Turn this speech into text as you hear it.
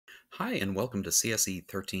Hi, and welcome to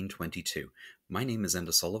CSE 1322. My name is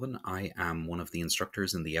Enda Sullivan. I am one of the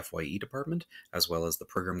instructors in the FYE department, as well as the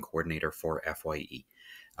program coordinator for FYE.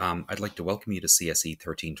 I'd like to welcome you to CSE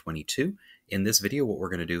 1322. In this video, what we're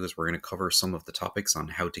going to do is we're going to cover some of the topics on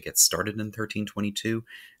how to get started in 1322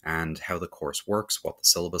 and how the course works, what the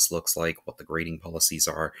syllabus looks like, what the grading policies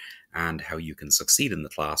are, and how you can succeed in the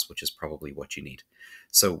class, which is probably what you need.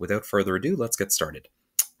 So without further ado, let's get started.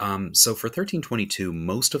 So for 1322,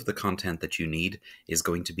 most of the content that you need is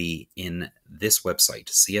going to be in this website,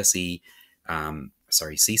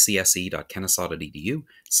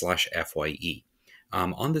 ccsE.kennesaw.edu/FYE.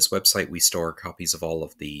 On this website, we store copies of all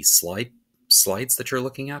of the slides that you're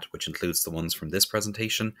looking at, which includes the ones from this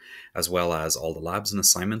presentation, as well as all the labs and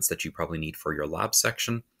assignments that you probably need for your lab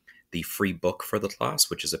section, the free book for the class,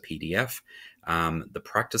 which is a PDF, the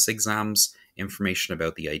practice exams, information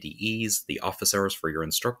about the IDEs, the office hours for your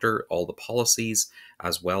instructor, all the policies,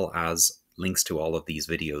 as well as links to all of these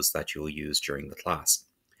videos that you'll use during the class.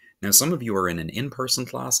 Now, some of you are in an in-person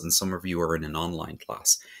class and some of you are in an online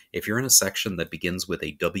class. If you're in a section that begins with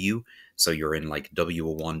a W, so you're in like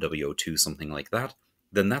W01, W02, something like that,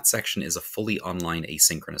 then that section is a fully online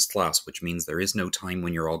asynchronous class, which means there is no time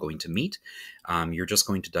when you're all going to meet. You're just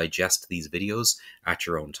going to digest these videos at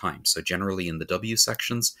your own time. So generally in the W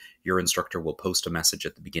sections, your instructor will post a message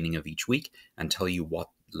at the beginning of each week and tell you what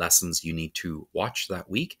lessons you need to watch that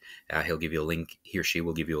week. He'll give you a link, he or she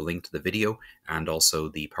will give you a link to the video and also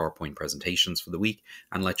the PowerPoint presentations for the week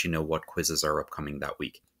and let you know what quizzes are upcoming that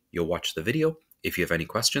week. You'll watch the video. If you have any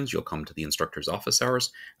questions, you'll come to the instructor's office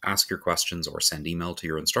hours, ask your questions, or send email to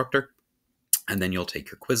your instructor, and then you'll take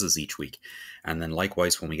your quizzes each week. And then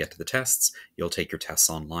likewise, when we get to the tests, you'll take your tests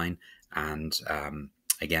online. And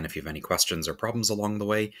again, if you have any questions or problems along the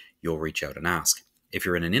way, you'll reach out and ask. If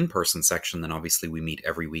you're in an in-person section, then obviously we meet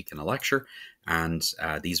every week in a lecture, and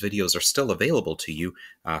these videos are still available to you,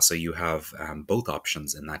 so you have both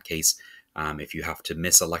options in that case. If you have to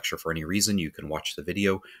miss a lecture for any reason, you can watch the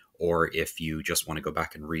video, or if you just want to go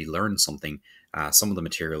back and relearn something, some of the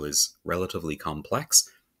material is relatively complex,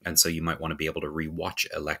 and so you might want to be able to rewatch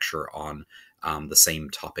a lecture on the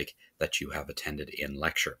same topic that you have attended in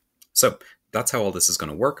lecture. So that's how all this is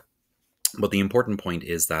going to work. But the important point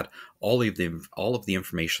is that all of the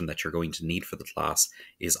information that you're going to need for the class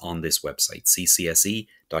is on this website,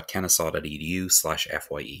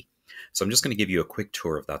 ccsE.kennesaw.edu/FYE. So I'm just going to give you a quick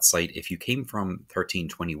tour of that site. If you came from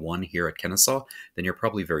 1321 here at Kennesaw, then you're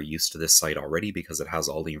probably very used to this site already because it has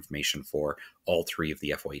all the information for all three of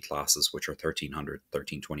the FYE classes, which are 1300,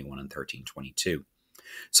 1321, and 1322.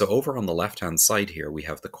 So over on the left-hand side here, we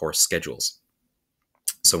have the course schedules.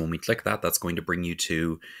 So when we click that, that's going to bring you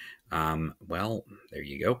to, well, there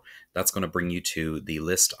you go. That's going to bring you to the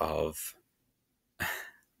list of,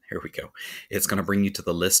 here we go. It's going to bring you to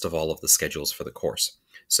the list of all of the schedules for the course.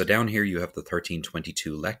 So down here you have the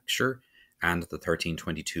 1322 lecture and the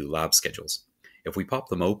 1322 lab schedules. If we pop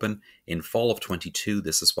them open, in fall of 22,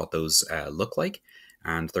 this is what those look like,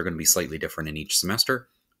 and they're going to be slightly different in each semester,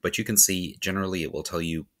 but you can see generally it will tell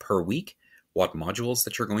you per week what modules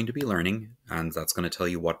that you're going to be learning, and that's going to tell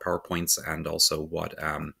you what PowerPoints and also what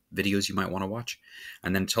videos you might want to watch,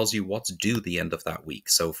 and then it tells you what's due the end of that week.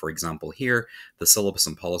 So for example here, the syllabus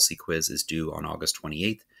and policy quiz is due on August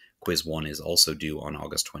 28th. Quiz 1 is also due on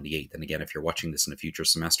August 28th. And again, if you're watching this in a future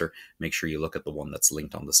semester, make sure you look at the one that's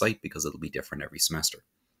linked on the site because it'll be different every semester.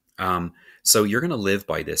 So you're going to live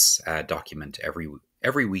by this document every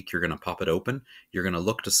week. You're going to pop it open. You're going to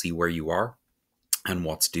look to see where you are and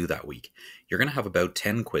what's due that week. You're going to have about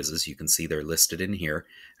 10 quizzes. You can see they're listed in here,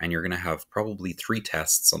 and you're going to have probably 3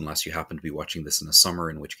 tests unless you happen to be watching this in the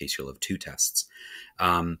summer, in which case you'll have 2 tests.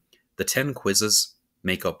 The 10 quizzes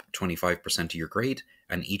make up 25% of your grade,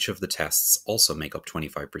 and each of the tests also make up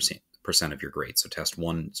 25% of your grade. So test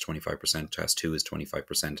 1 is 25%, test 2 is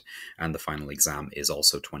 25%, and the final exam is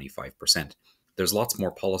also 25%. There's lots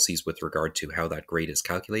more policies with regard to how that grade is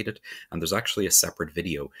calculated, and there's actually a separate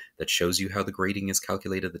video that shows you how the grading is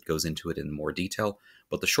calculated that goes into it in more detail.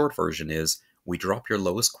 But the short version is we drop your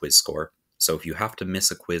lowest quiz score. So if you have to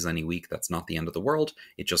miss a quiz any week, that's not the end of the world.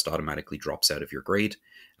 It just automatically drops out of your grade,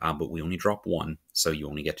 but we only drop 1, so you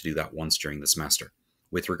only get to do that once during the semester.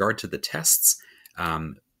 With regard to the tests,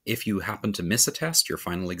 if you happen to miss a test, your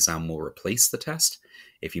final exam will replace the test.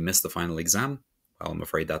 If you miss the final exam, well, I'm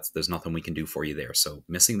afraid there's nothing we can do for you there. So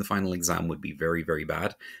missing the final exam would be very, very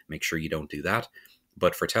bad. Make sure you don't do that.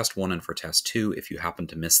 But for test 1 and for test 2, if you happen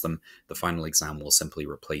to miss them, the final exam will simply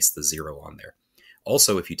replace the 0 on there.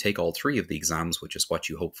 Also, if you take all 3 of the exams, which is what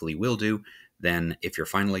you hopefully will do, then if your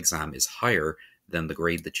final exam is higher than the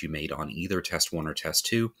grade that you made on either test 1 or test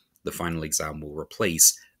 2, the final exam will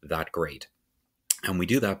replace that grade. And we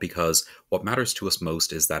do that because what matters to us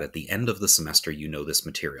most is that at the end of the semester, you know this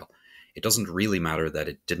material. It doesn't really matter that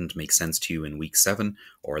it didn't make sense to you in week 7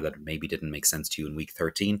 or that it maybe didn't make sense to you in week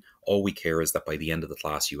 13. All we care is that by the end of the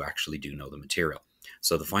class, you actually do know the material.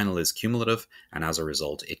 So the final is cumulative, and as a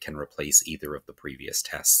result, it can replace either of the previous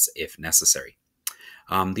tests if necessary.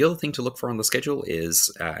 The other thing to look for on the schedule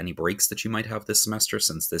is any breaks that you might have this semester.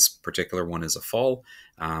 Since this particular one is a fall,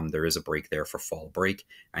 there is a break there for fall break,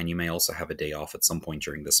 and you may also have a day off at some point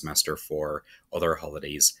during the semester for other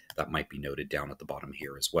holidays that might be noted down at the bottom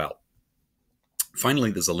here as well.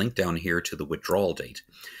 Finally, there's a link down here to the withdrawal date.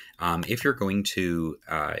 If you're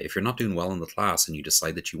not doing well in the class and you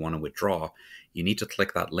decide that you want to withdraw, you need to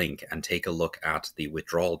click that link and take a look at the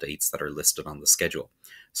withdrawal dates that are listed on the schedule.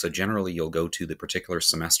 So generally, you'll go to the particular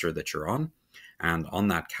semester that you're on, and on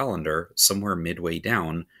that calendar, somewhere midway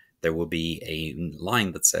down, there will be a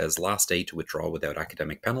line that says last day to withdraw without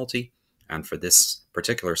academic penalty. And for this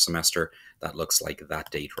particular semester, that looks like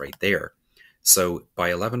that date right there. So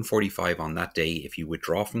by 11:45 on that day, if you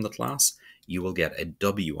withdraw from the class, you will get a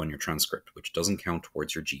W on your transcript, which doesn't count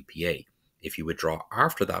towards your GPA. If you withdraw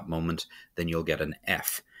after that moment, then you'll get an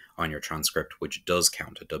F on your transcript, which does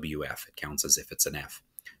count, a WF. It counts as if it's an F.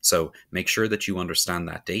 So make sure that you understand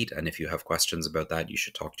that date, and if you have questions about that, you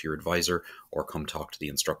should talk to your advisor or come talk to the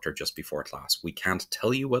instructor just before class. We can't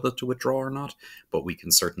tell you whether to withdraw or not, but we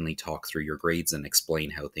can certainly talk through your grades and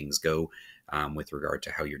explain how things go with regard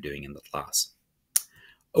to how you're doing in the class.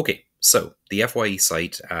 Okay, so the FYE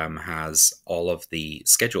site has all of the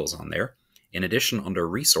schedules on there. In addition, under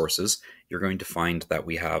resources, you're going to find that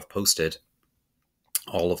we have posted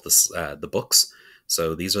all of the books.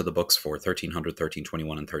 So these are the books for 1300,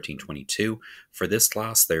 1321, and 1322. For this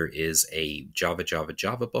class, there is a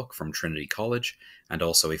Java book from Trinity College, and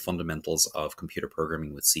also a Fundamentals of Computer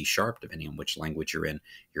Programming with C#. Depending on which language you're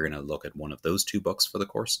going to look at one of those 2 books for the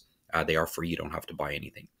course. They are free, you don't have to buy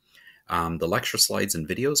anything. The lecture slides and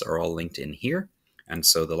videos are all linked in here, and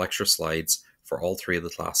so the lecture slides for all 3 of the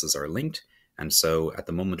classes are linked. And so at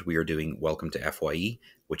the moment we are doing Welcome to FYE,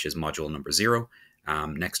 which is module number 0.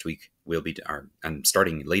 Next week and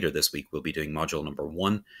starting later this week, we'll be doing module number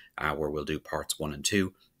 1, where we'll do parts 1 and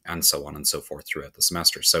 2, and so on and so forth throughout the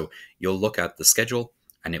semester. So you'll look at the schedule,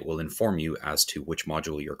 and it will inform you as to which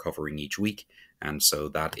module you're covering each week, and so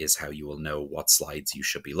that is how you will know what slides you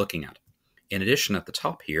should be looking at. In addition, at the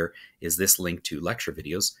top here is this link to lecture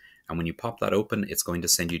videos, and when you pop that open, it's going to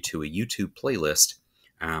send you to a YouTube playlist,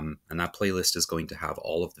 and that playlist is going to have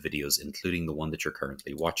all of the videos, including the one that you're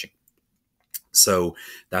currently watching. So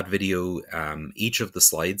that video, each of the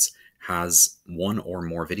slides has 1 or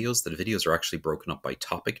more videos. The videos are actually broken up by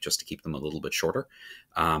topic just to keep them a little bit shorter.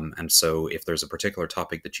 And so if there's a particular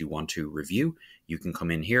topic that you want to review, you can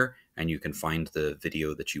come in here and you can find the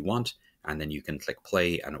video that you want, and then you can click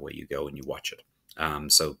play and away you go and you watch it.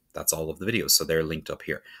 So that's all of the videos. So they're linked up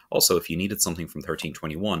here. Also, if you needed something from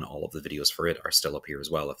 1321, all of the videos for it are still up here as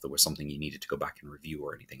well, if there was something you needed to go back and review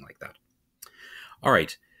or anything like that. All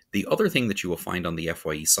right. The other thing that you will find on the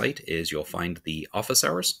FYE site is you'll find the office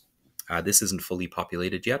hours. This isn't fully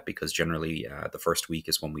populated yet because generally the first week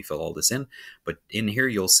is when we fill all this in. But in here,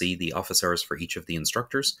 you'll see the office hours for each of the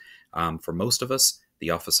instructors. For most of us, the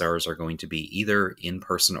office hours are going to be either in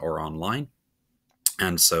person or online.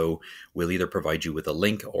 And so we'll either provide you with a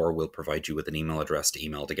link or we'll provide you with an email address to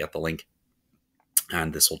email to get the link.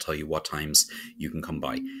 And this will tell you what times you can come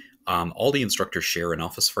by. All the instructors share an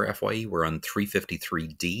office for FYE. We're on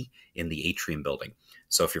 353D in the Atrium building.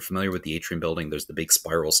 So if you're familiar with the Atrium building, there's the big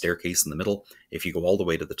spiral staircase in the middle. If you go all the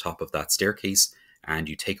way to the top of that staircase and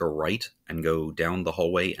you take a right and go down the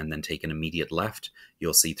hallway and then take an immediate left,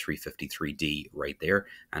 you'll see 353D right there,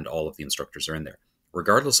 and all of the instructors are in there.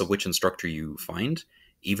 Regardless of which instructor you find,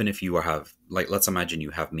 even if you have, like, let's imagine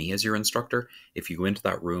you have me as your instructor. If you go into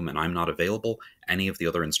that room and I'm not available, any of the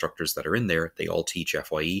other instructors that are in there, they all teach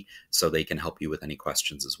FYE, so they can help you with any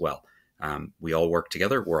questions as well. We all work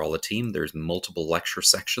together. We're all a team. There's multiple lecture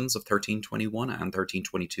sections of 1321 and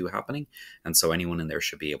 1322 happening, and so anyone in there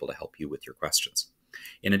should be able to help you with your questions.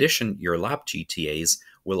 In addition, your lab GTAs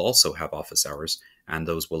will also have office hours, and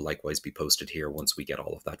those will likewise be posted here once we get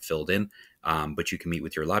all of that filled in. But you can meet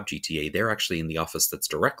with your lab GTA. They're actually in the office that's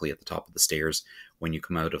directly at the top of the stairs. When you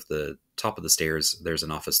come out of the top of the stairs, there's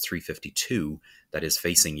an office 352 that is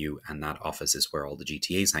facing you, and that office is where all the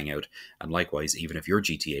GTAs hang out. And likewise, even if your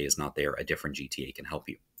GTA is not there, a different GTA can help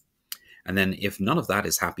you. And then if none of that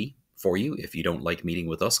is happy for you, if you don't like meeting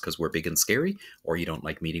with us because we're big and scary, or you don't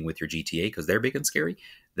like meeting with your GTA because they're big and scary,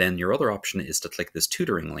 then your other option is to click this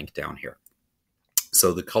tutoring link down here.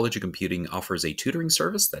 So the College of Computing offers a tutoring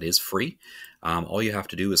service that is free. All you have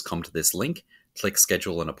to do is come to this link, click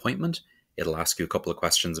schedule an appointment. It'll ask you a couple of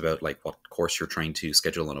questions about like what course you're trying to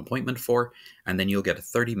schedule an appointment for, and then you'll get a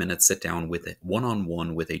 30-minute sit down with it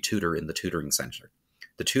one-on-one with a tutor in the tutoring center.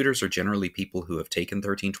 The tutors are generally people who have taken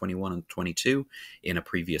 13, 21, and 22 in a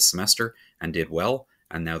previous semester and did well,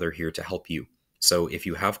 and now they're here to help you. So if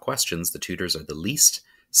you have questions, the tutors are the least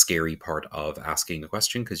scary part of asking a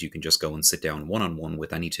question, because you can just go and sit down one-on-one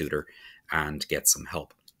with any tutor and get some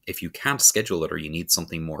help. If you can't schedule it or you need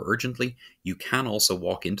something more urgently, you can also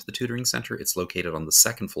walk into the tutoring center. It's located on the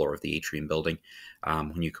second floor of the atrium building.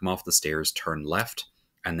 When you come off the stairs, turn left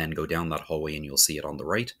and then go down that hallway and you'll see it on the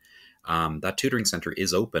right. That tutoring center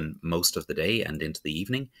is open most of the day and into the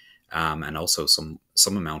evening, and also some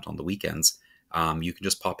amount on the weekends. You can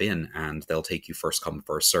just pop in and they'll take you first come,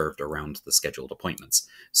 first served around the scheduled appointments.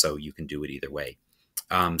 So you can do it either way.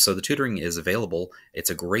 So the tutoring is available. It's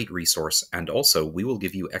a great resource. And also we will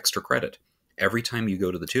give you extra credit. Every time you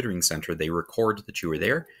go to the tutoring center, they record that you were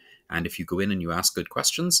there. And if you go in and you ask good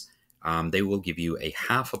questions, they will give you a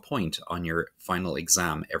half a point on your final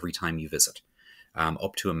exam every time you visit,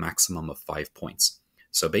 up to a maximum of 5 points.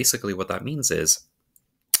 So basically what that means is,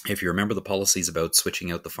 if you remember the policies about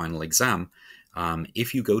switching out the final exam,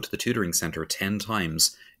 if you go to the tutoring center 10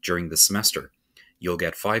 times during the semester, you'll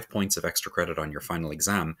get 5 points of extra credit on your final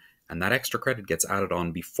exam, and that extra credit gets added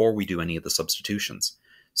on before we do any of the substitutions.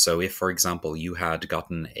 So if, for example, you had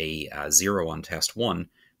gotten a 0 on test 1,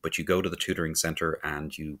 but you go to the tutoring center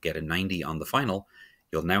and you get a 90 on the final,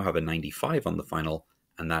 you'll now have a 95 on the final,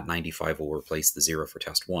 and that 95 will replace the 0 for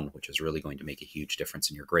test 1, which is really going to make a huge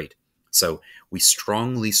difference in your grade. So we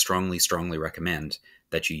strongly, strongly, strongly recommend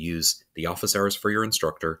that you use the office hours for your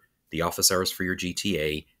instructor, the office hours for your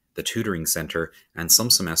GTA, the tutoring center, and some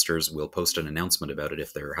semesters we'll post an announcement about it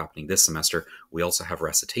if they're happening this semester. We also have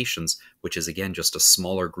recitations, which is again just a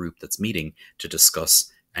smaller group that's meeting to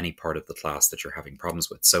discuss any part of the class that you're having problems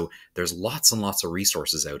with. So there's lots and lots of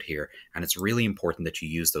resources out here, and it's really important that you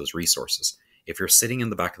use those resources. If you're sitting in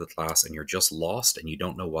the back of the class and you're just lost and you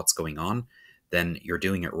don't know what's going on, then you're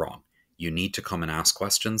doing it wrong. You need to come and ask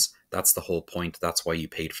questions. That's the whole point. That's why you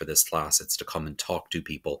paid for this class. It's to come and talk to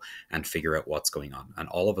people and figure out what's going on. And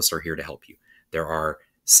all of us are here to help you. There are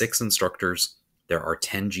 6 instructors. There are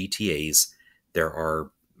 10 GTAs. There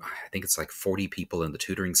are, I think it's like 40 people in the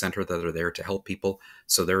tutoring center that are there to help people.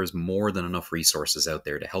 So there is more than enough resources out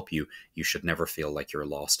there to help you. You should never feel like you're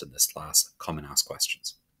lost in this class. Come and ask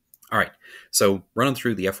questions. All right, so running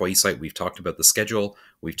through the FYE site, we've talked about the schedule.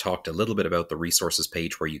 We've talked a little bit about the resources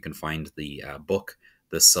page where you can find the book,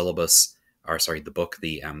 the syllabus, the book,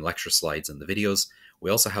 the lecture slides, and the videos. We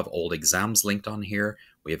also have old exams linked on here.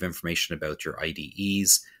 We have information about your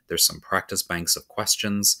IDEs. There's some practice banks of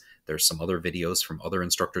questions. There's some other videos from other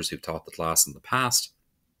instructors who've taught the class in the past.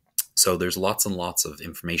 So there's lots and lots of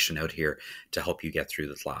information out here to help you get through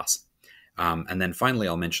the class. And then finally,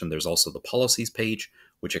 I'll mention there's also the policies page,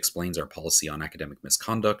 which explains our policy on academic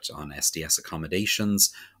misconduct, on SDS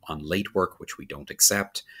accommodations, on late work, which we don't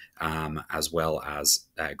accept, as well as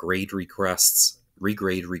regrade requests.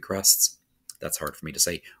 That's hard for me to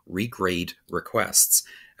say. Regrade requests,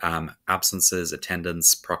 absences,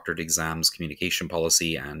 attendance, proctored exams, communication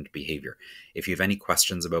policy, and behavior. If you have any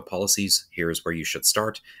questions about policies, here's where you should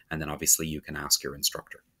start, and then obviously you can ask your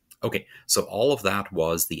instructor. Okay, so all of that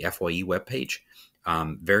was the FYE webpage.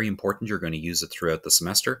 Very important, you're going to use it throughout the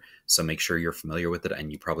semester, so make sure you're familiar with it,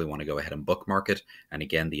 and you probably want to go ahead and bookmark it. And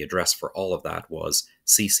again, the address for all of that was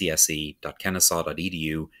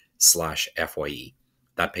ccse.kennesaw.edu/FYE.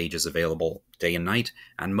 That page is available day and night,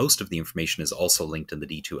 and most of the information is also linked in the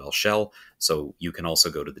D2L shell, so you can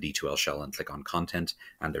also go to the D2L shell and click on content,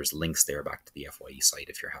 and there's links there back to the FYE site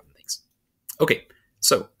if you're having things. Okay,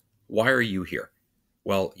 so why are you here?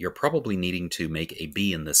 Well, you're probably needing to make a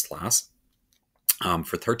B in this class.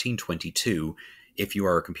 For 1322, if you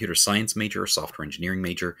are a computer science major, software engineering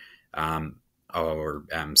major, or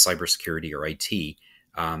cybersecurity or IT,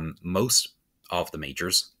 most of the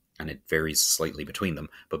majors, and it varies slightly between them,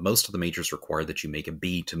 but most of the majors require that you make a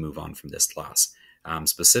B to move on from this class.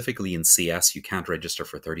 Specifically in CS, you can't register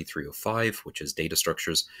for 3305, which is data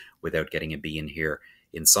structures, without getting a B in here.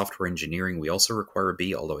 In software engineering, we also require a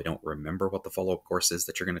B, although I don't remember what the follow-up course is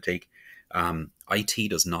that you're going to take. IT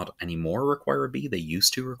does not anymore require a B. They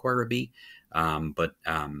used to require a B, but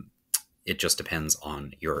it just depends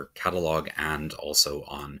on your catalog and also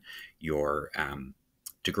on your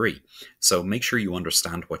degree. So make sure you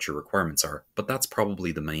understand what your requirements are, but that's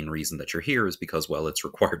probably the main reason that you're here, is because, well, it's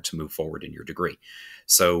required to move forward in your degree.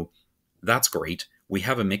 So that's great. We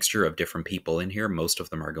have a mixture of different people in here. Most of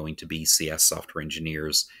them are going to be CS software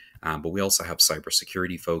engineers, but we also have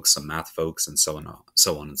cybersecurity folks, some math folks, and so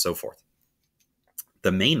on and so forth.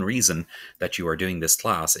 The main reason that you are doing this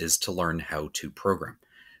class is to learn how to program.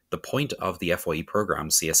 The point of the FYE program,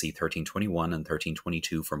 CSE 1321 and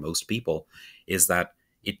 1322 for most people, is that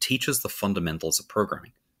it teaches the fundamentals of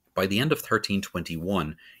programming. By the end of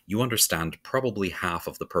 1321, you understand probably half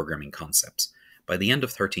of the programming concepts. By the end of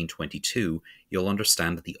 1322, you'll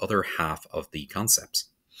understand the other half of the concepts.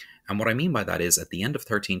 And what I mean by that is, at the end of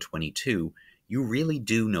 1322, you really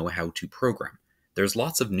do know how to program. There's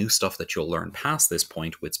lots of new stuff that you'll learn past this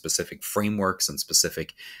point with specific frameworks and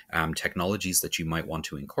specific technologies that you might want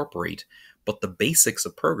to incorporate. But the basics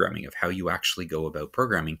of programming, of how you actually go about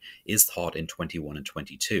programming, is taught in 21 and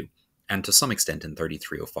 22, and to some extent in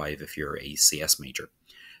 3305 if you're a CS major.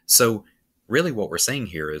 So really what we're saying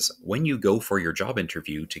here is, when you go for your job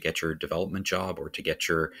interview to get your development job or to get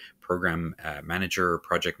your program manager,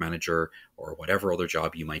 project manager, or whatever other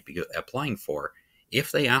job you might be applying for,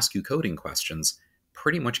 if they ask you coding questions,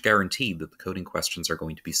 pretty much guaranteed that the coding questions are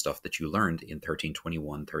going to be stuff that you learned in 1321,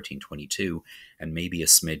 1322, and maybe a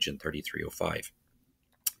smidge in 3305.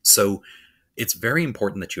 So it's very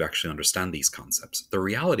important that you actually understand these concepts. The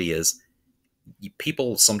reality is,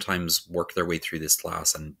 people sometimes work their way through this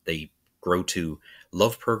class and they grow to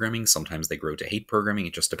love programming. Sometimes they grow to hate programming.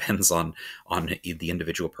 It just depends on the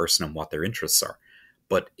individual person and what their interests are.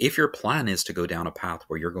 But if your plan is to go down a path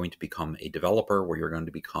where you're going to become a developer, where you're going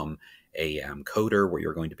to become a coder, where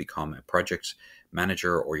you're going to become a project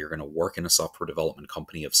manager, or you're going to work in a software development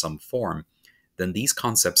company of some form, then these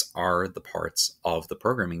concepts are the parts of the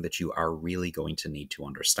programming that you are really going to need to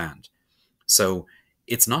understand. So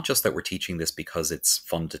it's not just that we're teaching this because it's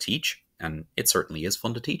fun to teach, and it certainly is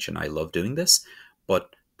fun to teach, and I love doing this,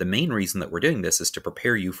 but the main reason that we're doing this is to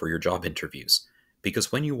prepare you for your job interviews.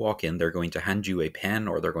 Because when you walk in, they're going to hand you a pen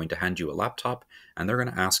or they're going to hand you a laptop, and they're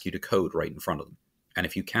going to ask you to code right in front of them. And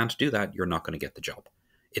if you can't do that, you're not going to get the job.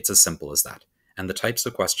 It's as simple as that. And the types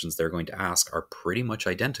of questions they're going to ask are pretty much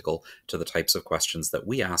identical to the types of questions that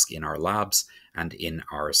we ask in our labs and in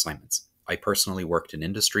our assignments. I personally worked in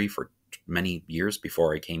industry for many years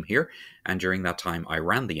before I came here, and during that time I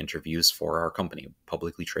ran the interviews for our company, a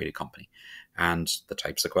publicly traded company. And the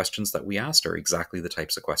types of questions that we asked are exactly the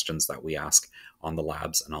types of questions that we ask on the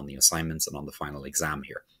labs and on the assignments and on the final exam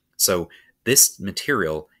here. So this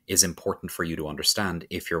material is important for you to understand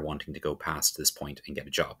if you're wanting to go past this point and get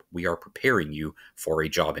a job. We are preparing you for a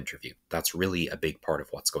job interview. That's really a big part of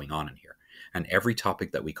what's going on in here. And every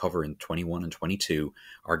topic that we cover in 21 and 22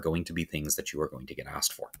 are going to be things that you are going to get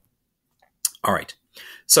asked for. All right,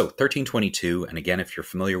 so 1322, and again, if you're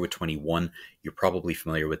familiar with 21, you're probably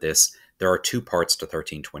familiar with this. There are two parts to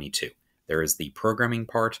 1322. There is the programming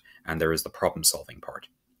part, and there is the problem-solving part.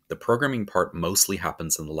 The programming part mostly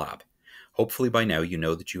happens in the lab. Hopefully by now you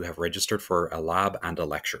know that you have registered for a lab and a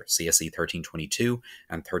lecture, CSE 1322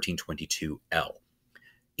 and 1322L.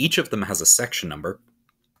 Each of them has a section number.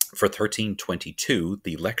 For 1322,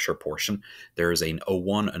 the lecture portion, there is an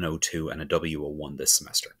O1, an O2, and a W01 this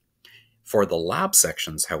semester. For the lab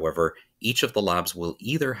sections, however, each of the labs will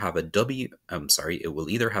either have a it will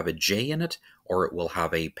either have a J in it, or it will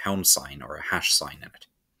have a pound sign or a hash sign in it.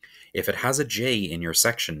 If it has a J in your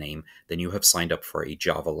section name, then you have signed up for a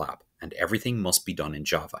Java lab, and everything must be done in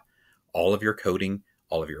Java. All of your coding,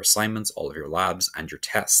 all of your assignments, all of your labs, and your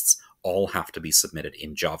tests all have to be submitted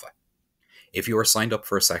in Java. If you are signed up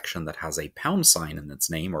for a section that has a pound sign in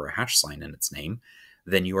its name or a hash sign in its name,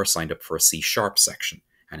 then you are signed up for a C# section.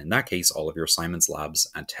 And in that case, all of your assignments, labs,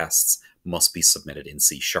 and tests must be submitted in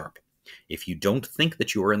C#. If you don't think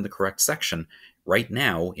that you are in the correct section, right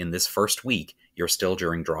now, in this first week, you're still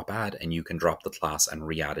during drop add, and you can drop the class and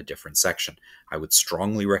re-add a different section. I would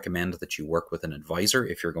strongly recommend that you work with an advisor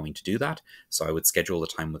if you're going to do that. So I would schedule a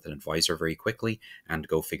time with an advisor very quickly and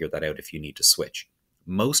go figure that out if you need to switch.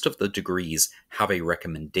 Most of the degrees have a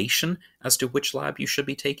recommendation as to which lab you should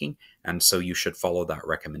be taking, and so you should follow that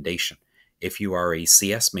recommendation. If you are a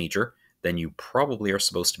CS major, then you probably are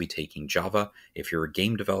supposed to be taking Java. If you're a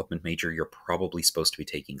game development major, you're probably supposed to be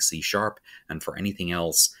taking C#. And for anything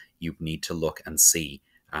else, you need to look and see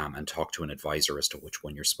and talk to an advisor as to which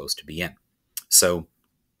one you're supposed to be in. So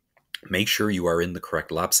make sure you are in the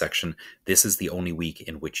correct lab section. This is the only week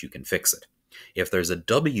in which you can fix it. If there's a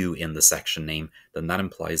W in the section name, then that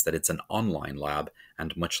implies that it's an online lab,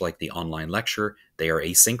 and much like the online lecture, they are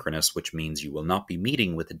asynchronous, which means you will not be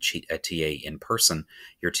meeting with a TA in person.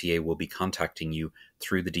 Your TA will be contacting you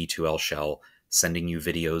through the D2L shell, sending you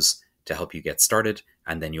videos to help you get started,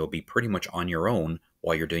 and then you'll be pretty much on your own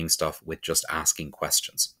while you're doing stuff with just asking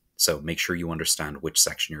questions. So make sure you understand which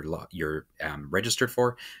section you're registered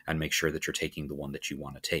for, and make sure that you're taking the one that you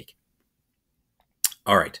want to take.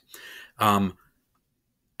 All right. Um,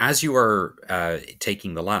 as you are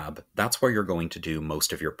taking the lab, that's where you're going to do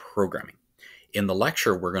most of your programming. In the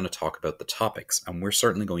lecture, we're going to talk about the topics, and we're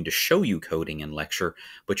certainly going to show you coding in lecture,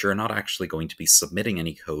 but you're not actually going to be submitting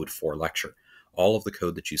any code for lecture. All of the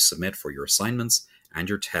code that you submit for your assignments and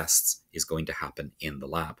your tests is going to happen in the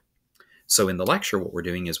lab. So in the lecture, what we're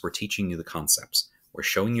doing is we're teaching you the concepts. We're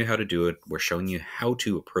showing you how to do it. We're showing you how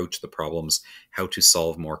to approach the problems, how to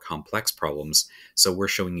solve more complex problems. So we're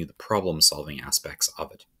showing you the problem-solving aspects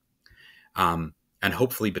of it. And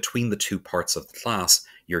hopefully between the two parts of the class,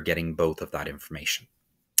 you're getting both of that information.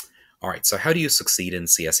 All right, so how do you succeed in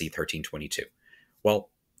CSE 1322? Well,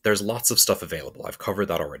 there's lots of stuff available. I've covered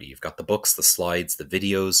that already. You've got the books, the slides, the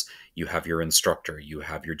videos, you have your instructor, you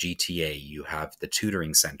have your GTA, you have the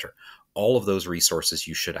tutoring center. All of those resources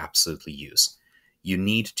you should absolutely use. You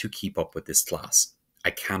need to keep up with this class.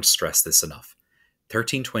 I can't stress this enough.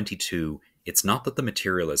 1322, it's not that the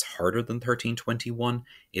material is harder than 1321,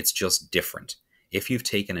 it's just different. If you've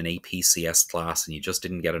taken an APCS class and you just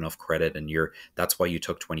didn't get enough credit and that's why you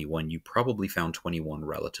took 21, you probably found 21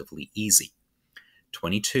 relatively easy.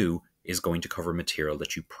 22 is going to cover material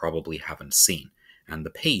that you probably haven't seen, and the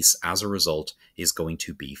pace as a result is going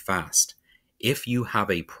to be fast. If you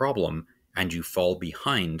have a problem and you fall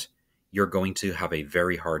behind, you're going to have a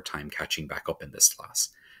very hard time catching back up in this class.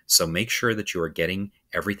 So make sure that you are getting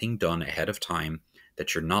everything done ahead of time,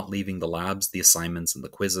 that you're not leaving the labs, the assignments, and the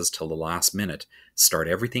quizzes till the last minute. Start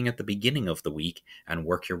everything at the beginning of the week and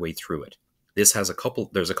work your way through it. There's a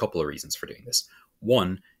couple of reasons for doing this.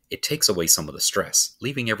 One, it takes away some of the stress.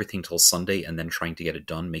 Leaving everything till Sunday and then trying to get it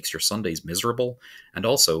done makes your Sundays miserable. And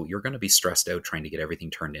also, you're going to be stressed out trying to get everything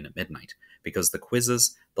turned in at midnight, because the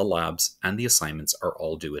quizzes, the labs, and the assignments are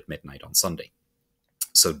all due at midnight on Sunday.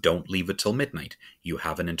 So don't leave it till midnight. You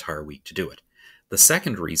have an entire week to do it. The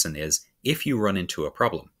second reason is if you run into a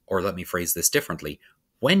problem, or let me phrase this differently,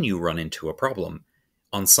 when you run into a problem,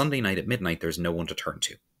 on Sunday night at midnight, there's no one to turn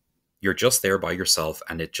to. You're just there by yourself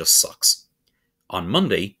and it just sucks. On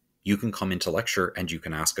Monday, you can come into lecture and you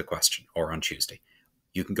can ask a question, or on Tuesday.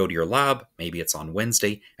 You can go to your lab, maybe it's on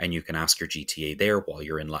Wednesday, and you can ask your GTA there while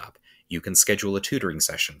you're in lab. You can schedule a tutoring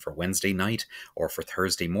session for Wednesday night or for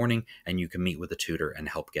Thursday morning, and you can meet with a tutor and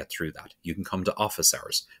help get through that. You can come to office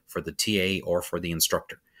hours for the TA or for the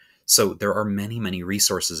instructor. So there are many, many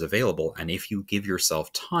resources available, and if you give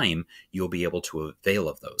yourself time, you'll be able to avail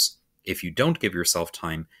of those. If you don't give yourself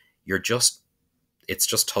time, it's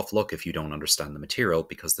just tough luck if you don't understand the material,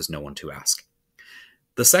 because there's no one to ask.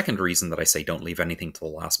 The second reason that I say don't leave anything to the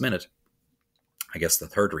last minute, I guess the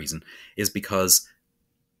third reason, is because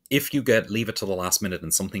if you leave it to the last minute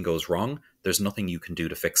and something goes wrong, there's nothing you can do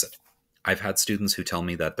to fix it. I've had students who tell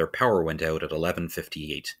me that their power went out at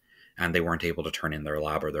 11:58 and they weren't able to turn in their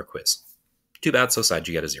lab or their quiz. Too bad, so sad,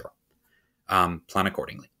 you get a 0. Plan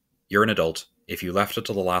accordingly. You're an adult. If you left it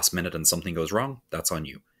to the last minute and something goes wrong, that's on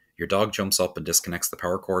you. Your dog jumps up and disconnects the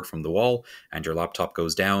power cord from the wall and your laptop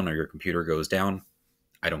goes down or your computer goes down.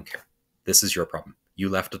 I don't care. This is your problem. You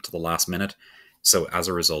left it to the last minute, so as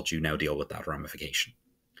a result, you now deal with that ramification.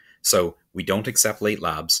 So we don't accept late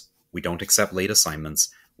labs, we don't accept late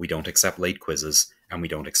assignments, we don't accept late quizzes, and we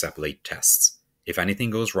don't accept late tests. If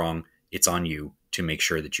anything goes wrong, it's on you to make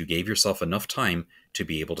sure that you gave yourself enough time to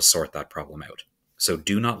be able to sort that problem out. So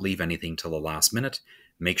do not leave anything till the last minute.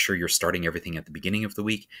 Make sure you're starting everything at the beginning of the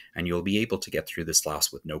week, and you'll be able to get through this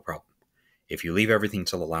class with no problem. If you leave everything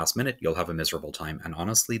till the last minute, you'll have a miserable time, and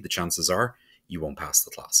honestly, the chances are you won't pass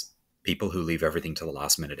the class. People who leave everything to the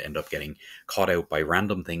last minute end up getting caught out by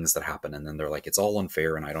random things that happen, and then they're like, it's all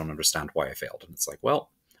unfair and I don't understand why I failed. And it's like, well,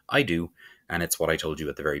 I do, and it's what I told you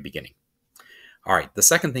at the very beginning. All right, the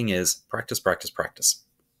second thing is practice, practice, practice.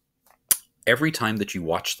 Every time that you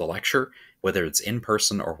watch the lecture, whether it's in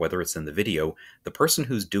person or whether it's in the video, the person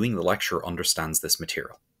who's doing the lecture understands this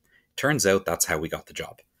material. Turns out that's how we got the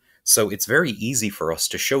job. So it's very easy for us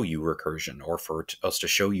to show you recursion, or for us to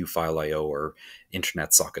show you file I/O or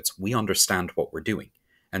internet sockets. We understand what we're doing.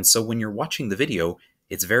 And so when you're watching the video,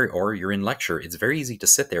 or you're in lecture, it's very easy to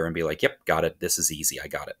sit there and be like, yep, got it, this is easy, I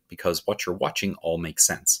got it. Because what you're watching all makes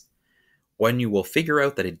sense. When you will figure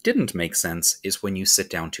out that it didn't make sense is when you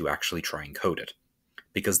sit down to actually try and code it.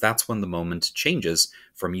 Because that's when the moment changes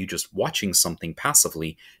from you just watching something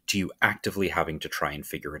passively to you actively having to try and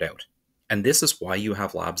figure it out. And this is why you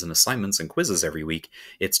have labs and assignments and quizzes every week.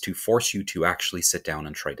 It's to force you to actually sit down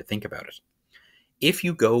and try to think about it. If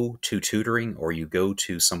you go to tutoring or you go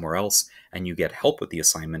to somewhere else and you get help with the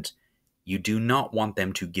assignment, you do not want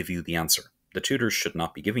them to give you the answer. the tutors should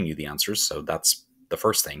not be giving you the answers, so that's the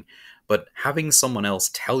first thing. But having someone else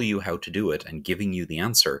tell you how to do it and giving you the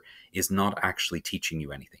answer is not actually teaching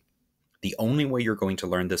you anything. The only way you're going to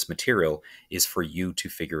learn this material is for you to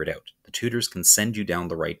figure it out. The tutors can send you down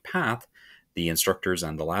the right path. The instructors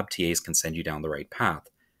and the lab TAs can send you down the right path.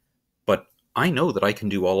 But I know that I can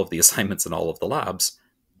do all of the assignments in all of the labs.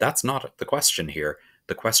 That's not the question here.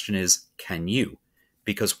 The question is, can you?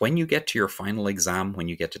 Because when you get to your final exam, when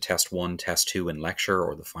you get to test 1, test 2 in lecture,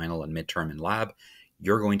 or the final and midterm in lab,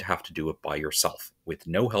 you're going to have to do it by yourself with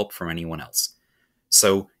no help from anyone else.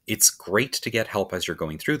 So it's great to get help as you're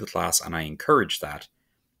going through the class, and I encourage that.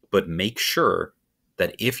 But make sure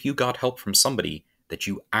that if you got help from somebody, that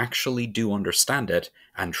you actually do understand it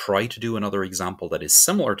and try to do another example that is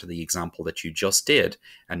similar to the example that you just did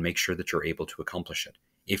and make sure that you're able to accomplish it.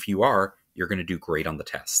 If you are, you're going to do great on the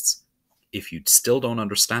tests. If you still don't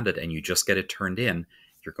understand it and you just get it turned in,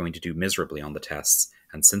 you're going to do miserably on the tests.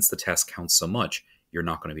 And since the test counts so much, you're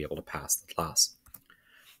not going to be able to pass the class.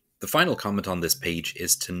 The final comment on this page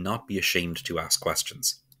is to not be ashamed to ask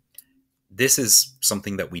questions. This is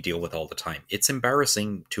something that we deal with all the time. It's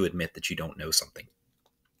embarrassing to admit that you don't know something.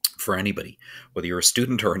 For anybody, whether you're a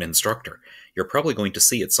student or an instructor, you're probably going to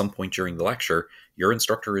see at some point during the lecture, your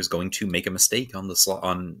instructor is going to make a mistake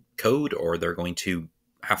on code, or they're going to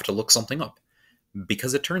have to look something up.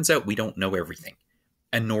 Because it turns out we don't know everything,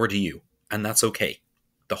 and nor do you, and that's okay.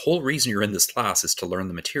 The whole reason you're in this class is to learn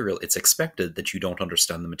the material. It's expected that you don't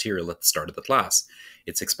understand the material at the start of the class.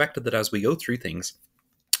 It's expected that as we go through things,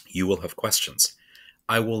 you will have questions.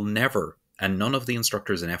 I will never, and none of the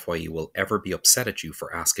instructors in FYE will ever be upset at you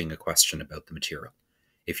for asking a question about the material.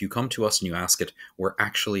 If you come to us and you ask it, we're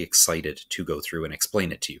actually excited to go through and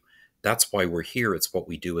explain it to you. That's why we're here. It's what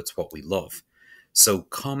we do. It's what we love. So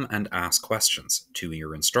come and ask questions to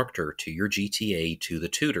your instructor, to your GTA, to the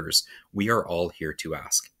tutors. We are all here to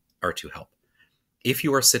ask or to help. If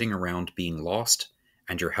you are sitting around being lost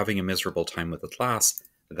and you're having a miserable time with the class,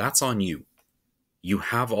 that's on you. You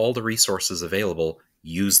have all the resources available.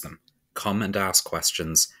 Use them. Come and ask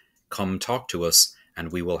questions. Come talk to us,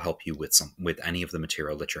 and we will help you with any of the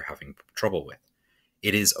material that you're having trouble with.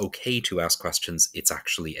 It is okay to ask questions. It's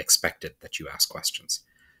actually expected that you ask questions.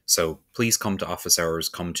 So please come to office hours,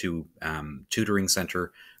 come to tutoring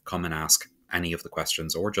center, come and ask any of the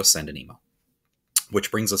questions, or just send an email.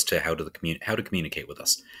 Which brings us to how to communicate with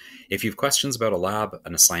us. If you have questions about a lab,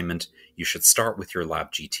 an assignment, you should start with your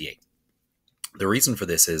lab GTA. The reason for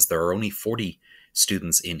this is there are only 40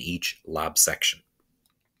 students in each lab section,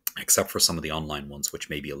 except for some of the online ones, which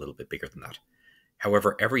may be a little bit bigger than that.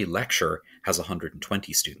 However, every lecture has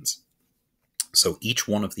 120 students. So each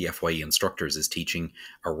one of the FYE instructors is teaching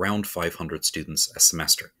around 500 students a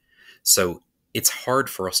semester. So it's hard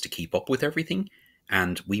for us to keep up with everything,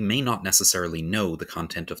 and we may not necessarily know the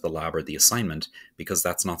content of the lab or the assignment because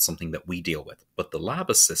that's not something that we deal with. But the lab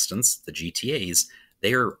assistants, the GTAs,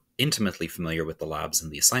 they are intimately familiar with the labs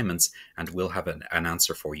and the assignments and will have an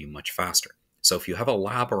answer for you much faster. So if you have a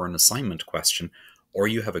lab or an assignment question, or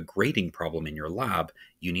you have a grading problem in your lab,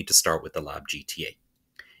 you need to start with the lab GTA.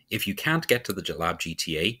 If you can't get to the lab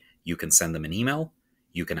GTA, you can send them an email,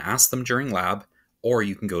 you can ask them during lab, or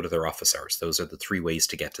you can go to their office hours. Those are the 3 ways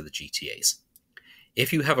to get to the GTAs.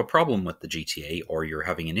 If you have a problem with the GTA, or you're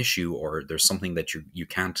having an issue, or there's something that you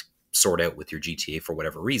can't sort out with your GTA for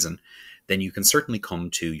whatever reason, then you can certainly come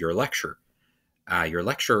to your lecturer. Your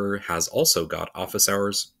lecturer has also got office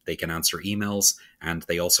hours, they can answer emails, and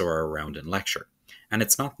they also are around in lecture. And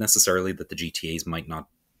it's not necessarily that the GTAs might not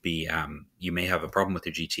be, you may have a problem with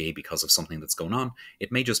your GTA because of something that's going on.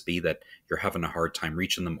 It may just be that you're having a hard time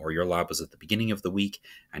reaching them, or your lab was at the beginning of the week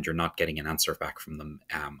and you're not getting an answer back from them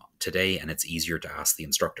today, and it's easier to ask the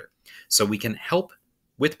instructor. So we can help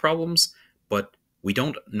with problems, but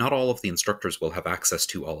not all of the instructors will have access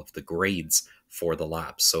to all of the grades for the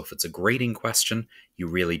labs. So if it's a grading question, you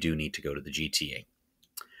really do need to go to the GTA.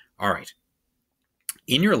 All right.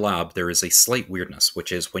 In your lab, there is a slight weirdness,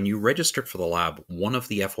 which is when you registered for the lab, one of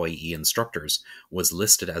the FYE instructors was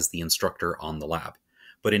listed as the instructor on the lab.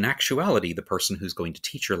 But in actuality, the person who's going to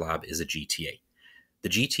teach your lab is a GTA. The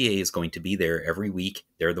GTA is going to be there every week.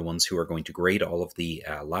 They're the ones who are going to grade all of the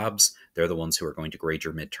labs. They're the ones who are going to grade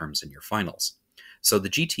your midterms and your finals. So the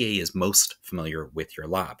GTA is most familiar with your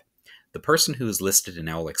lab. The person who is listed in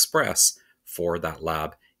Owl Express for that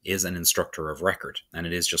lab is an instructor of record, and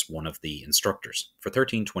it is just one of the instructors. For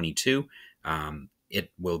 1322,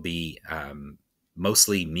 it will be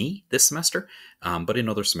mostly me this semester, but in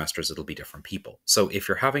other semesters it'll be different people. So if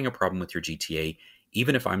you're having a problem with your GTA,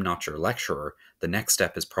 even if I'm not your lecturer, the next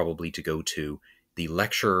step is probably to go to the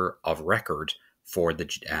lecturer of record for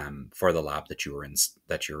the lab that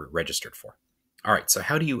you're registered for. All right, so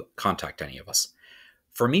how do you contact any of us?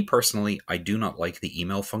 For me personally, I do not like the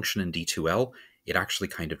email function in D2L. It actually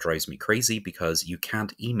kind of drives me crazy because you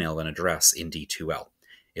can't email an address in D2L.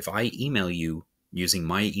 If I email you using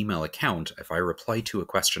my email account, if I reply to a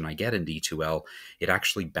question I get in D2L, it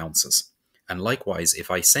actually bounces. And likewise,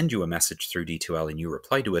 if I send you a message through D2L and you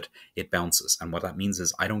reply to it, it bounces. And what that means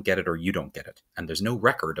is I don't get it or you don't get it. And there's no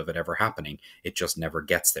record of it ever happening. It just never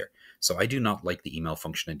gets there. So I do not like the email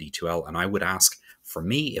function in D2L. And I would ask, for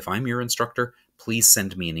me, if I'm your instructor, please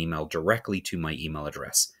send me an email directly to my email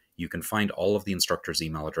address. You can find all of the instructors'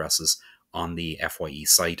 email addresses on the FYE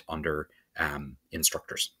site under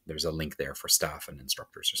instructors. There's a link there for staff and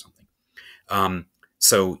instructors or something.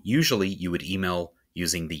 So usually you would email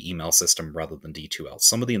using the email system rather than D2L.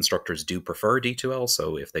 Some of the instructors do prefer D2L,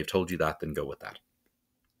 so if they've told you that, then go with that.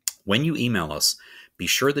 When you email us, be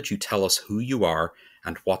sure that you tell us who you are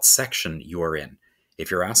and what section you are in. If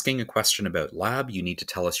you're asking a question about lab, you need to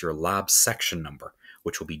tell us your lab section number,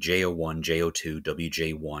 which will be J01, J02,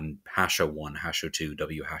 WJ1, #01, #02,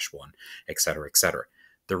 W#1, etc., etc.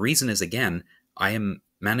 The reason is, again, I am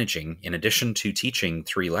managing, in addition to teaching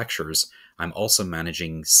 3 lectures, I'm also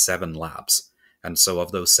managing 7 labs. And so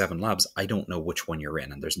of those 7 labs, I don't know which one you're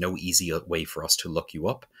in, and there's no easy way for us to look you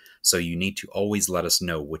up. So you need to always let us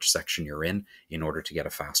know which section you're in order to get a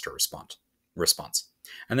faster response.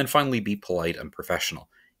 And then finally, be polite and professional.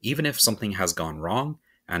 Even if something has gone wrong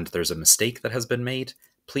and there's a mistake that has been made,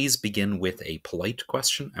 please begin with a polite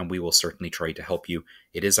question and we will certainly try to help you.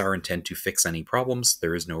 It is our intent to fix any problems.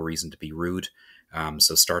 There is no reason to be rude.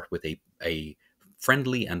 So start with a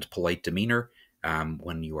friendly and polite demeanor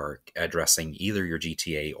when you are addressing either your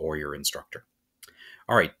GTA or your instructor.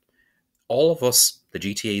 All right. All of us, the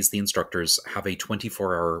GTAs, the instructors, have a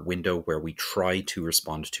 24-hour window where we try to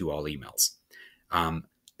respond to all emails.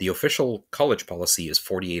 The official college policy is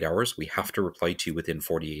 48 hours. We have to reply to you within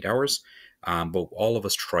 48 hours, but all of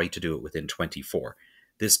us try to do it within 24.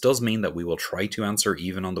 This does mean that we will try to answer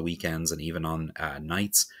even on the weekends and even on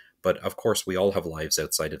nights, but of course we all have lives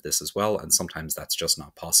outside of this as well, and sometimes that's just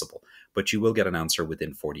not possible. But you will get an answer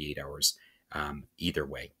within 48 hours either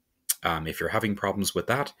way. If you're having problems with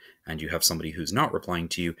that and you have somebody who's not replying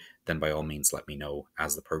to you, then by all means let me know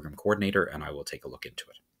as the program coordinator and I will take a look into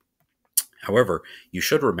it. However, you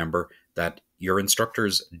should remember that your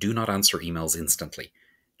instructors do not answer emails instantly.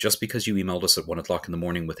 Just because you emailed us at 1 o'clock in the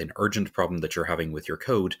morning with an urgent problem that you're having with your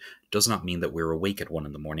code does not mean that we're awake at 1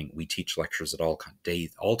 in the morning. We teach lectures at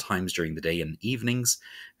all times during the day and evenings,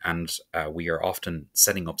 and we are often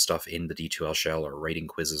setting up stuff in the D2L shell or writing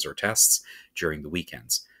quizzes or tests during the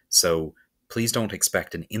weekends. So please don't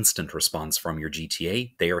expect an instant response from your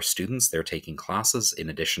GTA. They are students, they're taking classes in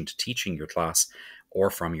addition to teaching your class, or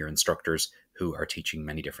from your instructors who are teaching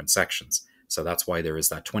many different sections. So that's why there is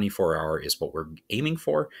that 24-hour is what we're aiming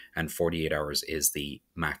for, and 48 hours is the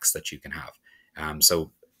max that you can have.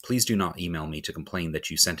 So please do not email me to complain that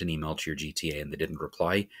you sent an email to your GTA and they didn't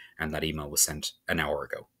reply, and that email was sent an hour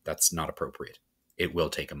ago. That's not appropriate. It will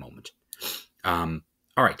take a moment. All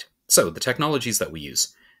right, so the technologies that we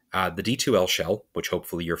use. The D2L shell, which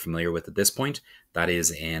hopefully you're familiar with at this point, that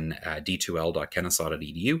is in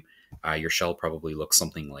d2l.kennesaw.edu. Your shell probably looks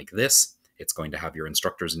something like this. It's going to have your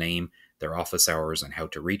instructor's name, their office hours, and how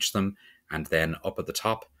to reach them. And then up at the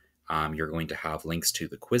top, you're going to have links to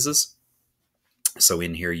the quizzes. So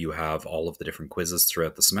in here you have all of the different quizzes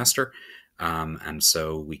throughout the semester. And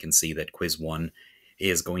so we can see that quiz 1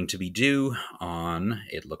 is going to be due on,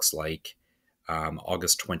 it looks like,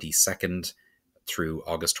 August 22nd through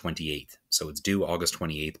August 28th. So it's due August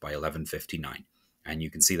 28th by 11:59. And you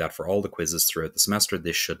can see that for all the quizzes throughout the semester,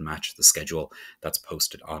 this should match the schedule that's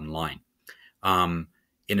posted online.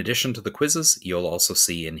 In addition to the quizzes, you'll also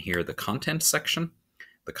see in here the content section.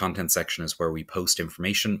 The content section is where we post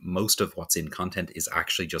information. Most of what's in content is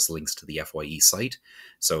actually just links to the FYE site.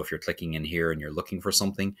 So if you're clicking in here and you're looking for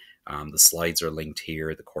something, the slides are linked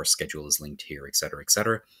here, the course schedule is linked here, etc.,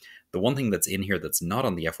 etc. The one thing that's in here that's not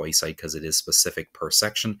on the FYE site, because it is specific per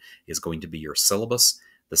section, is going to be your syllabus.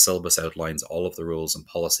 The syllabus outlines all of the rules and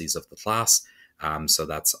policies of the class. So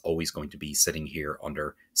that's always going to be sitting here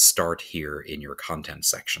under Start here in your content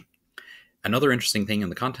section. Another interesting thing in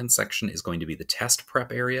the content section is going to be the test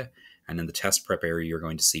prep area. And in the test prep area, you're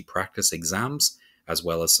going to see practice exams, as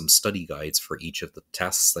well as some study guides for each of the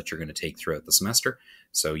tests that you're going to take throughout the semester.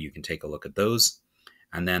 So you can take a look at those.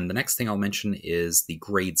 And then the next thing I'll mention is the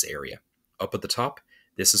grades area. Up at the top,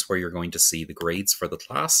 this is where you're going to see the grades for the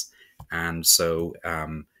class. And so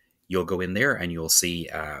you'll go in there and you'll see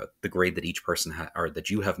the grade that each person or that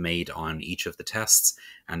you have made on each of the tests,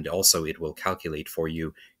 and also it will calculate for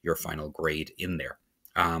you your final grade in there.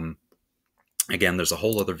 Again, there's a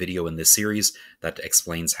whole other video in this series that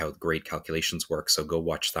explains how grade calculations work, so go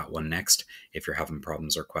watch that one next if you're having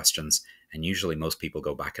problems or questions. And usually most people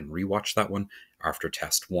go back and rewatch that one after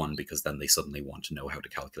test 1, because then they suddenly want to know how to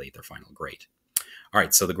calculate their final grade. All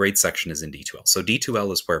right, so the grade section is in D2L. So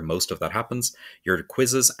D2L is where most of that happens. Your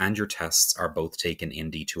quizzes and your tests are both taken in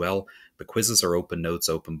D2L. The quizzes are open notes,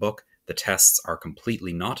 open book. The tests are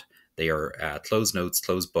completely not. They are closed notes,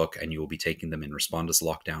 closed book, and you will be taking them in Respondus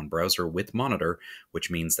Lockdown browser with monitor, which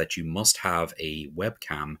means that you must have a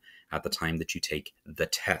webcam at the time that you take the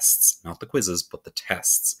tests, not the quizzes, but the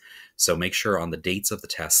tests. So make sure on the dates of the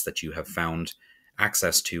tests that you have found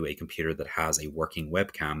access to a computer that has a working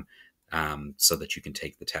webcam, so that you can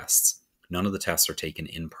take the tests. None of the tests are taken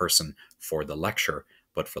in person for the lecture,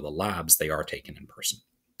 but for the labs, they are taken in person.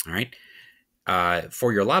 All right.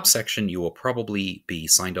 For your lab section, you will probably be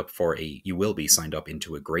signed up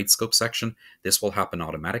into a Gradescope section. This will happen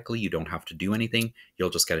automatically. You don't have to do anything. You'll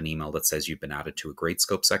just get an email that says you've been added to a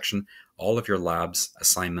Gradescope section. All of your labs,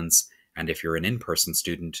 assignments, and if you're an in-person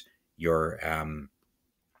student, your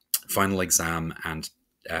final exam and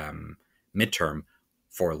midterm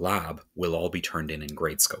for lab will all be turned in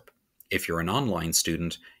Gradescope. If you're an online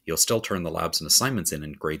student, you'll still turn the labs and assignments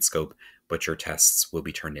in Gradescope, but your tests will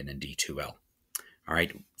be turned in D2L. All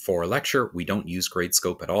right, for a lecture, we don't use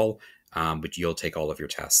Gradescope at all, but you'll take all of your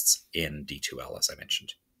tests in D2L, as I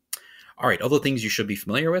mentioned. All right, other things you should be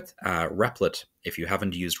familiar with. Replit, if you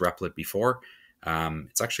haven't used Replit before,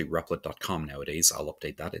 it's actually replit.com nowadays. I'll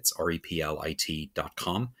update that. It's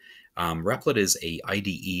replit.com. Replit is a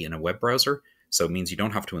IDE in a web browser, so it means you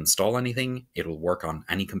don't have to install anything. It will work on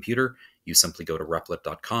any computer. You simply go to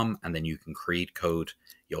replit.com and then you can create code.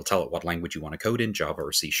 You'll tell it what language you want to code in, Java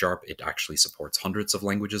or C#. It actually supports hundreds of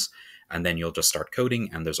languages. And then you'll just start coding,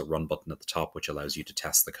 and there's a run button at the top which allows you to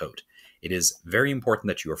test the code. It is very important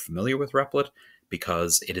that you are familiar with Replit,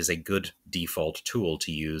 because it is a good default tool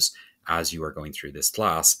to use as you are going through this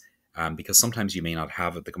class. Because sometimes you may not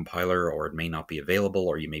have the compiler, or it may not be available,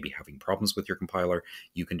 or you may be having problems with your compiler.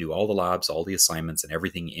 You can do all the labs, all the assignments, and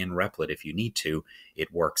everything in Replit if you need to.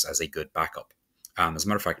 It works as a good backup. As a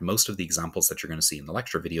matter of fact, most of the examples that you're going to see in the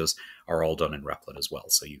lecture videos are all done in Replit as well,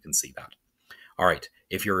 so you can see that. All right,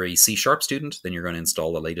 if you're a C# student, then you're going to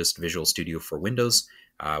install the latest Visual Studio for Windows,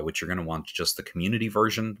 which you're going to want just the community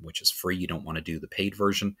version, which is free. You don't want to do the paid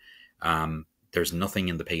version. There's nothing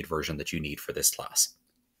in the paid version that you need for this class,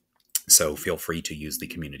 so feel free to use the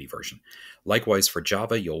community version. Likewise, for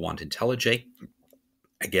Java, you'll want IntelliJ.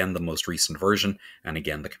 Again, the most recent version, and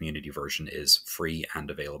again, the community version is free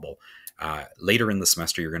and available. Later in the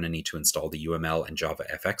semester, you're going to need to install the UML and Java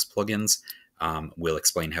FX plugins. We'll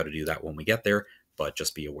explain how to do that when we get there, but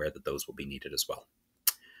just be aware that those will be needed as well.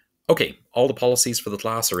 Okay, all the policies for the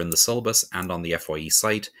class are in the syllabus and on the FYE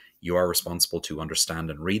site. You are responsible to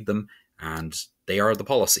understand and read them, and they are the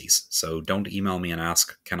policies. So don't email me and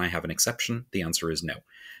ask, can I have an exception? The answer is no.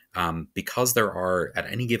 Because there are,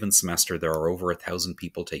 at any given semester, there are over 1,000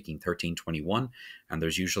 people taking 1321, and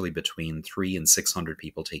there's usually between 300 and 600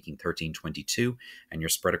 people taking 1322, and you're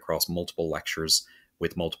spread across multiple lectures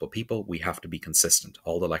with multiple people, we have to be consistent.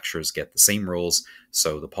 All the lectures get the same rules,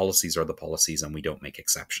 so the policies are the policies, and we don't make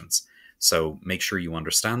exceptions. So make sure you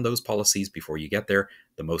understand those policies before you get there.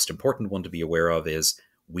 The most important one to be aware of is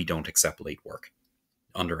we don't accept late work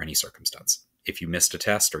under any circumstance. If you missed a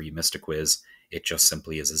test or you missed a quiz, it just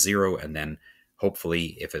simply is a 0, and then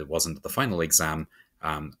hopefully, if it wasn't the final exam,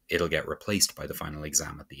 it'll get replaced by the final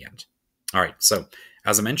exam at the end. All right, so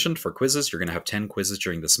as I mentioned, for quizzes, you're going to have 10 quizzes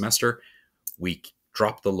during the semester. We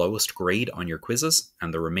drop the lowest grade on your quizzes,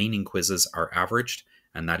 and the remaining quizzes are averaged,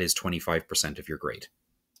 and that is 25% of your grade.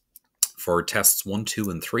 For tests 1, 2,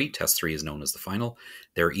 and 3, test 3 is known as the final,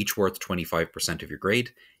 they're each worth 25% of your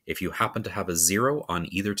grade. If you happen to have a 0 on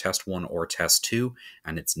either test 1 or test 2,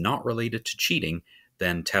 and it's not related to cheating,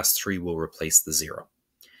 then test 3 will replace the 0.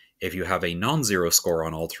 If you have a non-zero score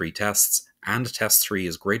on all 3 tests, and test 3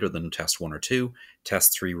 is greater than test 1 or 2,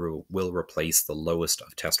 test 3 will replace the lowest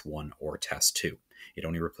of test 1 or test 2. It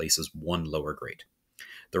only replaces one lower grade.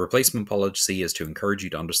 The replacement policy is to encourage you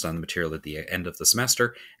to understand the material at the end of the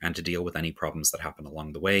semester and to deal with any problems that happen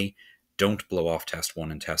along the way. Don't blow off test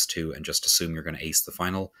 1 and test 2 and just assume you're going to ace the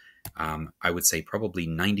final. I would say probably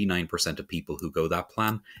 99% of people who go that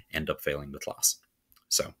plan end up failing the class.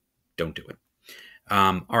 So don't do it.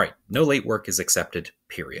 All right, no late work is accepted,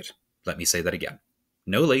 period. Let me say that again.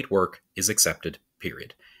 No late work is accepted,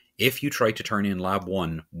 period. If you try to turn in lab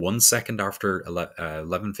 1 second after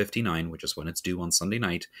 11:59, which is when it's due on Sunday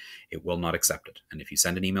night, it will not accept it. And if you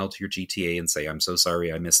send an email to your GTA and say, I'm so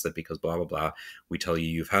sorry I missed it because blah, blah, blah, we tell you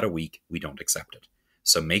you've had a week, we don't accept it.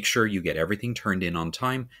 So make sure you get everything turned in on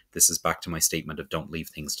time. This is back to my statement of don't leave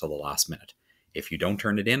things till the last minute. If you don't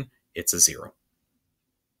turn it in, it's a 0.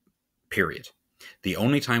 Period. The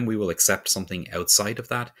only time we will accept something outside of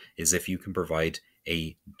that is if you can provide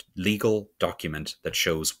a legal document that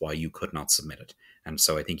shows why you could not submit it. And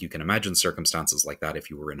so I think you can imagine circumstances like that. If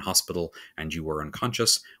you were in hospital and you were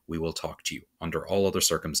unconscious, we will talk to you. Under all other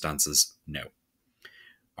circumstances, no.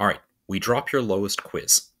 All right, we drop your lowest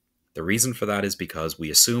quiz. The reason for that is because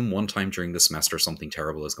we assume one time during the semester something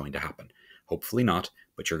terrible is going to happen. Hopefully not,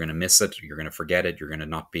 but you're going to miss it, you're going to forget it, you're going to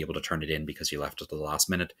not be able to turn it in because you left it to the last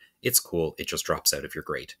minute. It's cool, it just drops out of your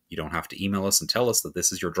grade. You don't have to email us and tell us that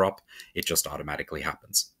this is your drop, it just automatically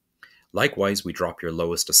happens. Likewise, we drop your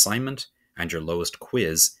lowest assignment and your lowest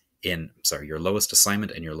quiz your lowest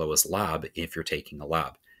assignment and your lowest lab if you're taking a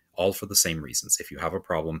lab. All for the same reasons. If you have a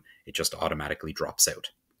problem, it just automatically drops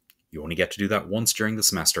out. You only get to do that once during the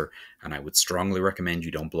semester, and I would strongly recommend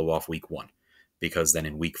you don't blow off week 1. Because then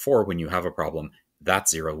in week 4, when you have a problem, that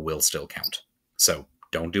 0 will still count. So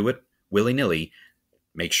don't do it willy-nilly.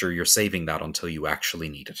 Make sure you're saving that until you actually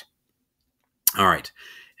need it. All right.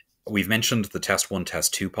 We've mentioned the Test 1,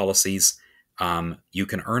 Test 2 policies. You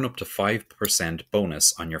can earn up to 5%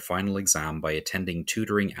 bonus on your final exam by attending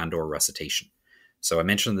tutoring and/or recitation. So I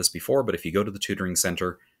mentioned this before, but if you go to the tutoring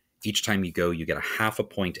center, each time you go, you get a 0.5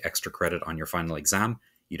 point extra credit on your final exam.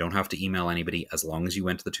 You don't have to email anybody. As long as you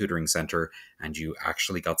went to the tutoring center and you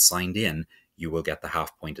actually got signed in, you will get the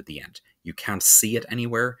 0.5 point at the end. You can't see it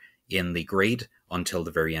anywhere in the grade until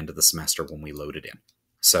the very end of the semester when we load it in.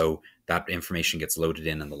 So that information gets loaded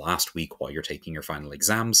in the last week while you're taking your final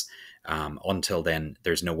exams. Until then,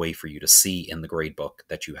 there's no way for you to see in the grade book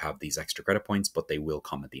that you have these extra credit points, but they will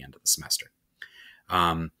come at the end of the semester.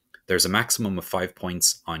 There's a maximum of 5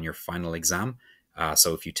 points on your final exam.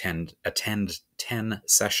 So if you attend 10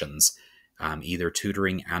 sessions, either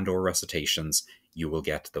tutoring and or recitations, you will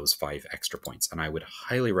get those 5 extra points. And I would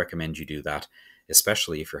highly recommend you do that,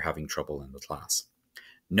 especially if you're having trouble in the class.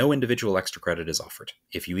 No individual extra credit is offered.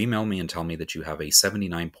 If you email me and tell me that you have a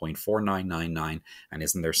 79.4999 and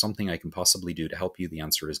isn't there something I can possibly do to help you, the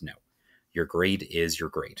answer is no. Your grade is your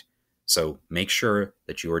grade. So make sure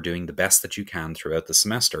that you are doing the best that you can throughout the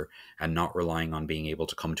semester and not relying on being able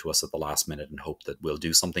to come to us at the last minute and hope that we'll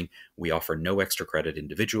do something. We offer no extra credit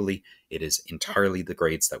individually. It is entirely the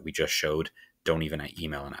grades that we just showed. Don't even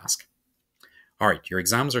email and ask. All right, your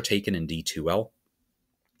exams are taken in D2L.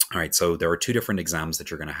 All right, so there are 2 different exams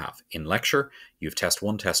that you're going to have. In lecture, you have Test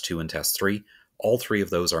 1, Test 2, and Test 3. All 3 of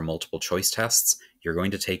those are multiple choice tests. You're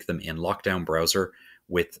going to take them in lockdown browser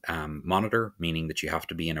with monitor, meaning that you have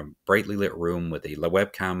to be in a brightly lit room with a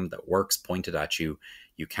webcam that works pointed at you.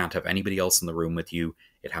 You can't have anybody else in the room with you.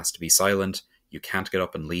 It has to be silent. You can't get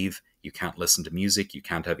up and leave. You can't listen to music. You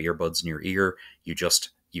can't have earbuds in your ear. You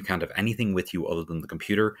can't have anything with you other than the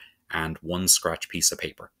computer and 1 scratch piece of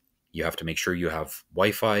paper. You have to make sure you have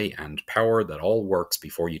Wi-Fi and power that all works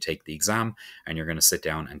before you take the exam, and you're going to sit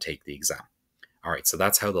down and take the exam. All right, so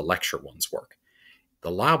that's how the lecture ones work. The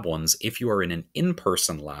lab ones, if you are in an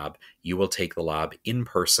in-person lab, you will take the lab in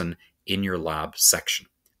person in your lab section.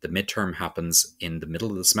 The midterm happens in the middle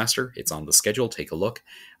of the semester. It's on the schedule. Take a look,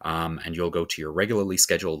 and you'll go to your regularly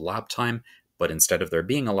scheduled lab time, but instead of there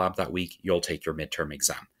being a lab that week, you'll take your midterm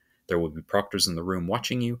exam. There will be proctors in the room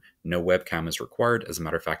watching you. No webcam is required. As a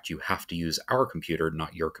matter of fact, you have to use our computer,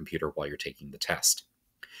 not your computer, while you're taking the test.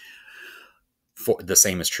 The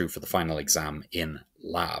same is true for the final exam in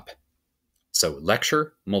lab. So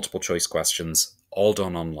lecture, multiple choice questions, all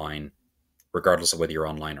done online, regardless of whether you're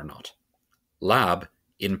online or not. Lab,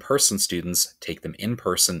 in-person students take them in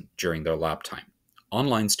person during their lab time.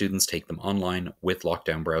 Online students take them online with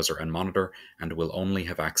lockdown browser and monitor and will only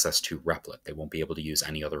have access to Replit. They won't be able to use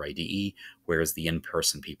any other IDE, whereas the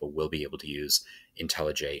in-person people will be able to use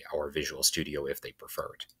IntelliJ or Visual Studio if they prefer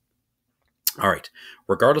it. All right,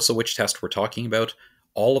 regardless of which test we're talking about,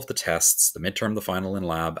 all of the tests, the midterm, the final, and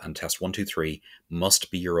lab, and test 1, 2, 3,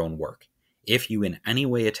 must be your own work. If you in any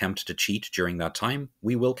way attempt to cheat during that time,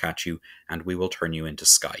 we will catch you and we will turn you into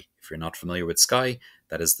SCI. If you're not familiar with SCI,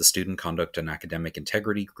 that is the Student Conduct and Academic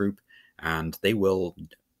Integrity Group, and they will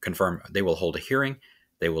hold a hearing.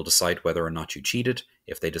 They will decide whether or not you cheated.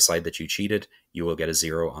 If they decide that you cheated, you will get a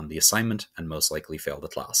 0 on the assignment and most likely fail the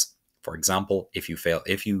class. For example, if you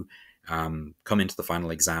come into the final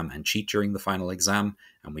exam and cheat during the final exam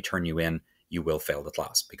and we turn you in, you will fail the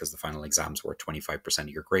class because the final exams were 25% of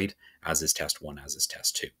your grade, as is test 1, as is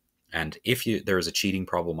test 2. And if there is a cheating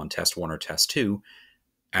problem on test 1 or test 2,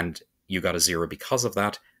 and you got a 0 because of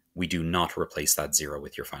that, we do not replace that 0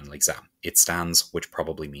 with your final exam. It stands, which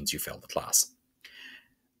probably means you failed the class.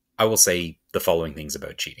 I will say the following things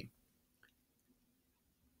about cheating.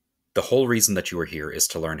 The whole reason that you are here is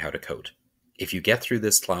to learn how to code. If you get through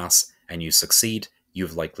this class and you succeed,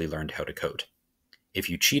 you've likely learned how to code. If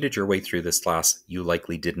you cheated your way through this class, you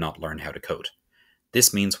likely did not learn how to code.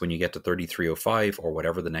 This means when you get to 3305 or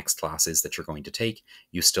whatever the next class is that you're going to take,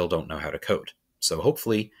 you still don't know how to code. So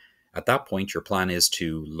hopefully at that point, your plan is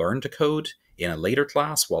to learn to code in a later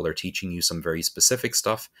class while they're teaching you some very specific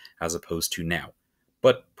stuff as opposed to now.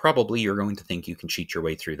 But probably you're going to think you can cheat your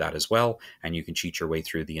way through that as well, and you can cheat your way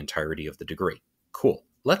through the entirety of the degree. Cool.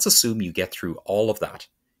 Let's assume you get through all of that.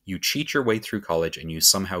 You cheat your way through college and you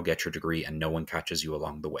somehow get your degree and no one catches you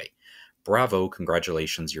along the way. Bravo,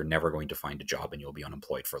 congratulations, you're never going to find a job and you'll be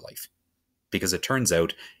unemployed for life. Because it turns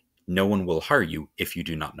out no one will hire you if you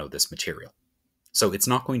do not know this material. So it's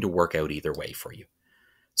not going to work out either way for you.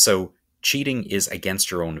 So cheating is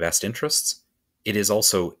against your own best interests. It is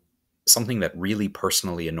also something that really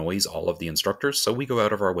personally annoys all of the instructors, so we go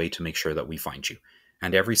out of our way to make sure that we find you.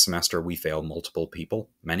 And every semester we fail multiple people,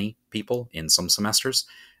 many people in some semesters,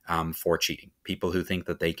 for cheating. People who think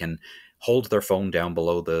that they can hold their phone down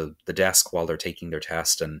below the desk while they're taking their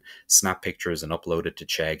test and snap pictures and upload it to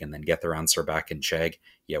Chegg and then get their answer back in Chegg.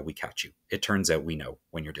 Yeah, we catch you. It turns out we know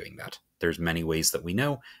when you're doing that. There's many ways that we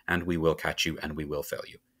know, and we will catch you and we will fail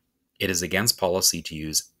you. It is against policy to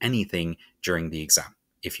use anything during the exam.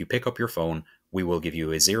 If you pick up your phone, we will give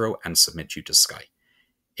you a 0 and submit you to Sky.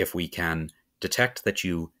 If we can detect that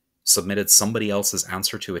you submitted somebody else's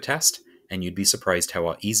answer to a test, and you'd be surprised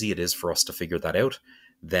how easy it is for us to figure that out,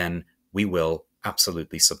 then we will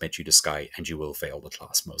absolutely submit you to Sky and you will fail the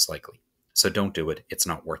class most likely. So don't do it. It's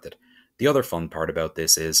not worth it. The other fun part about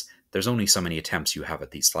this is there's only so many attempts you have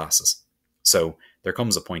at these classes. So there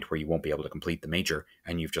comes a point where you won't be able to complete the major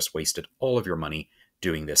and you've just wasted all of your money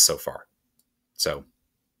doing this so far. So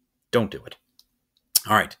don't do it.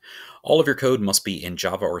 All right. All of your code must be in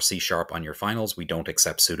Java or C# on your finals. We don't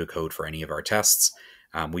accept pseudocode for any of our tests.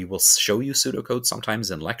 We will show you pseudocode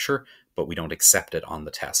sometimes in lecture, but we don't accept it on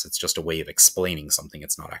the test. It's just a way of explaining something.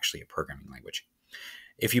 It's not actually a programming language.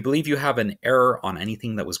 If you believe you have an error on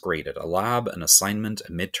anything that was graded, a lab, an assignment,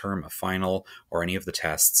 a midterm, a final, or any of the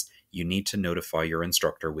tests, you need to notify your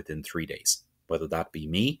instructor within 3 days, whether that be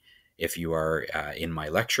me, if you are in my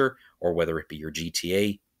lecture, or whether it be your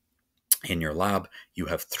GTA in your lab. You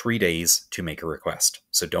have 3 days to make a request.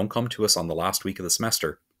 So don't come to us on the last week of the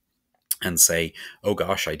semester and say, oh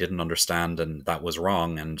gosh, I didn't understand and that was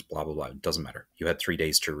wrong and blah, blah, blah. It doesn't matter. You had 3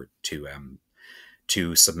 days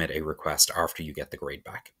to submit a request after you get the grade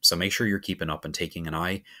back. So make sure you're keeping up and keeping an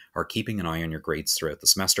eye on your grades throughout the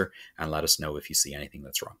semester, and let us know if you see anything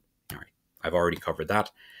that's wrong. All right, I've already covered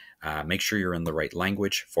that. Make sure you're in the right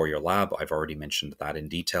language for your lab. I've already mentioned that in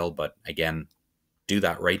detail, but again, do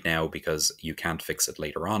that right now because you can't fix it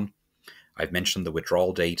later on. I've mentioned the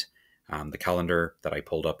withdrawal date. The calendar that I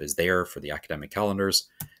pulled up is there for the academic calendars.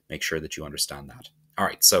 Make sure that you understand that. All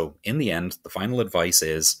right, so in the end, the final advice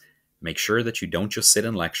is make sure that you don't just sit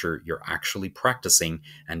in lecture, you're actually practicing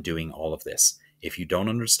and doing all of this. If you don't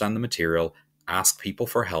understand the material, ask people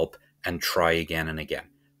for help and try again and again.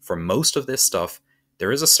 For most of this stuff,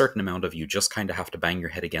 there is a certain amount of you just kind of have to bang your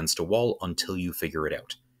head against a wall until you figure it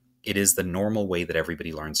out. It is the normal way that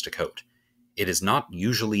everybody learns to code. It is not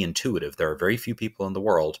usually intuitive. There are very few people in the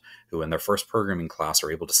world who in their first programming class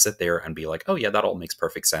are able to sit there and be like, oh yeah, that all makes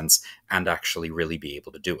perfect sense, and actually really be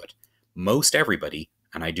able to do it. Most everybody,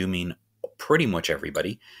 and I do mean pretty much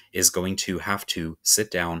everybody, is going to have to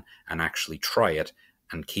sit down and actually try it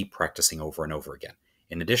and keep practicing over and over again.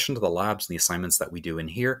 In addition to the labs and the assignments that we do in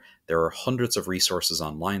here, there are hundreds of resources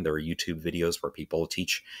online. There are YouTube videos where people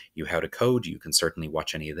teach you how to code. You can certainly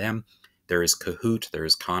watch any of them. There is Kahoot, there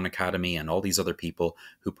is Khan Academy, and all these other people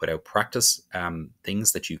who put out practice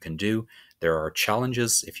things that you can do. There are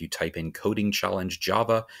challenges. If you type in coding challenge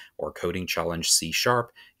Java or coding challenge C#,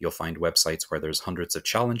 you'll find websites where there's hundreds of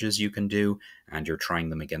challenges you can do, and you're trying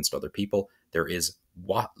them against other people. There is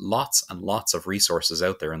lots and lots of resources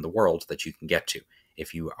out there in the world that you can get to.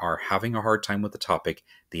 If you are having a hard time with the topic,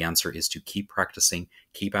 the answer is to keep practicing,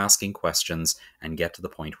 keep asking questions, and get to the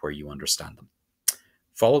point where you understand them.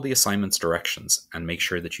 Follow the assignment's directions and make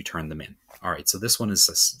sure that you turn them in. All right, so this one is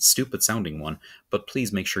a stupid sounding one, but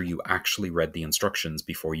please make sure you actually read the instructions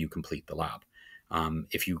before you complete the lab.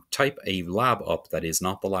 If you type a lab up that is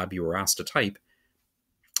not the lab you were asked to type,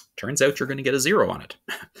 turns out you're going to get a 0 on it.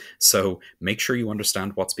 So make sure you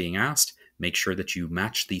understand what's being asked. Make sure that you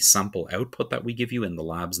match the sample output that we give you in the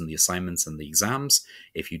labs and the assignments and the exams.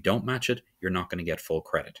 If you don't match it, you're not going to get full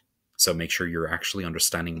credit. So make sure you're actually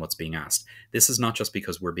understanding what's being asked. This is not just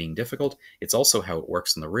because we're being difficult, it's also how it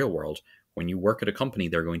works in the real world. When you work at a company,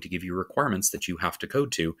 they're going to give you requirements that you have to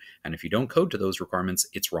code to, and if you don't code to those requirements,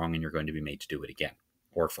 it's wrong and you're going to be made to do it again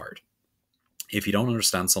or fired. If you don't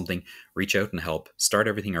understand something, reach out and help. Start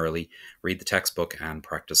everything early, read the textbook, and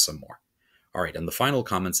practice some more. All right, and the final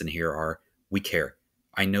comments in here are, we care.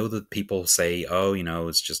 I know that people say, oh,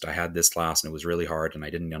 it's just I had this class and it was really hard and I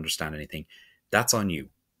didn't understand anything. That's on you.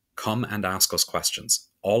 Come and ask us questions.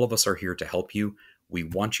 All of us are here to help you. We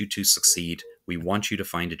want you to succeed. We want you to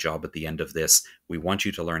find a job at the end of this. We want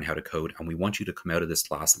you to learn how to code, and we want you to come out of this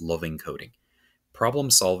class loving coding.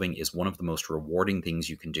 Problem solving is one of the most rewarding things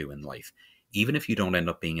you can do in life. Even if you don't end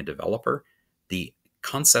up being a developer, the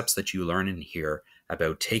concepts that you learn in here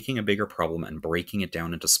about taking a bigger problem and breaking it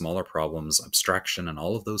down into smaller problems, abstraction, and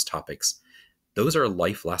all of those topics, those are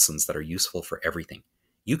life lessons that are useful for everything.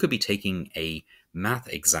 You could be taking a math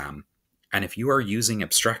exam, and if you are using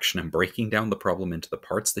abstraction and breaking down the problem into the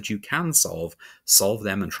parts that you can solve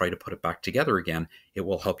them and try to put it back together again, it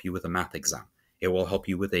will help you with a math exam. It will help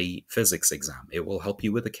you with a physics exam. It will help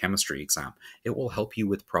you with a chemistry exam. It will help you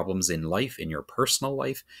with problems in life, in your personal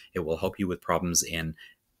life. It will help you with problems in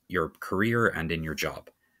your career and in your job.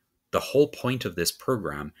 The whole point of this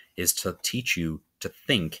program is to teach you to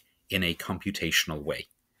think in a computational way.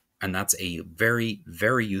 And that's a very,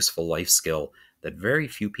 very useful life skill that very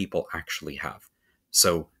few people actually have.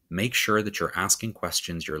 So make sure that you're asking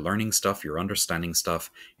questions, you're learning stuff, you're understanding stuff,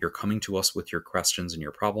 you're coming to us with your questions and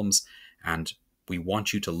your problems, and we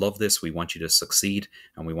want you to love this, we want you to succeed,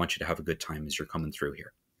 and we want you to have a good time as you're coming through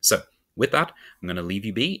here. So with that, I'm going to leave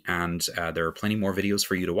you be, and there are plenty more videos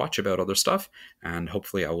for you to watch about other stuff, and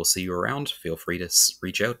hopefully I will see you around. Feel free to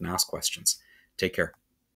reach out and ask questions. Take care.